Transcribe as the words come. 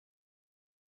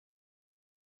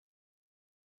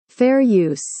Fair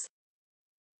use.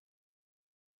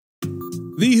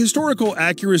 The historical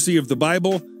accuracy of the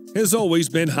Bible has always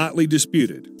been hotly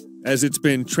disputed, as it's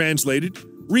been translated,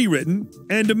 rewritten,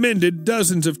 and amended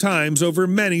dozens of times over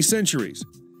many centuries.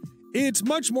 It's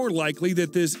much more likely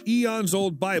that this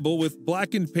eons-old Bible with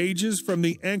blackened pages from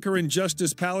the Ankara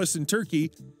Justice Palace in Turkey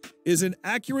is an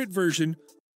accurate version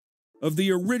of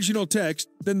the original text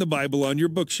than the Bible on your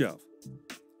bookshelf.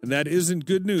 And that isn't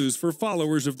good news for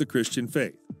followers of the Christian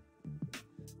faith.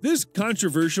 This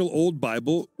controversial old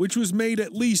Bible, which was made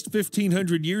at least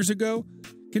 1,500 years ago,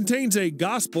 contains a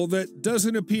gospel that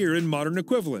doesn't appear in modern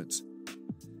equivalents.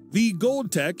 The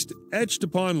gold text, etched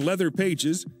upon leather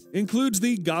pages, includes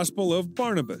the Gospel of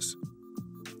Barnabas.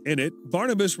 In it,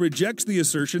 Barnabas rejects the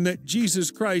assertion that Jesus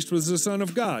Christ was the Son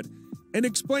of God and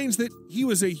explains that he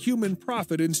was a human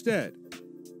prophet instead.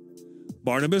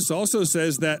 Barnabas also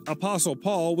says that Apostle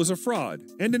Paul was a fraud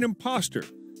and an impostor,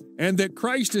 and that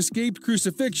Christ escaped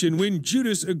crucifixion when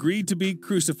Judas agreed to be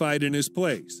crucified in his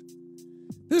place.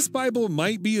 This Bible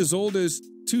might be as old as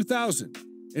 2000,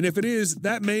 and if it is,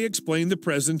 that may explain the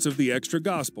presence of the extra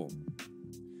gospel.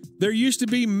 There used to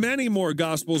be many more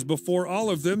gospels before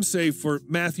all of them, save for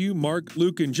Matthew, Mark,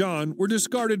 Luke, and John, were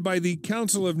discarded by the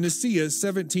Council of Nicaea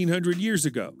 1700 years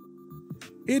ago.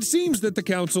 It seems that the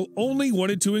council only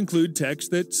wanted to include texts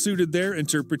that suited their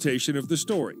interpretation of the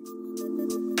story.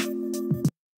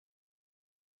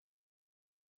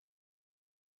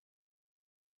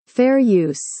 Fair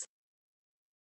use.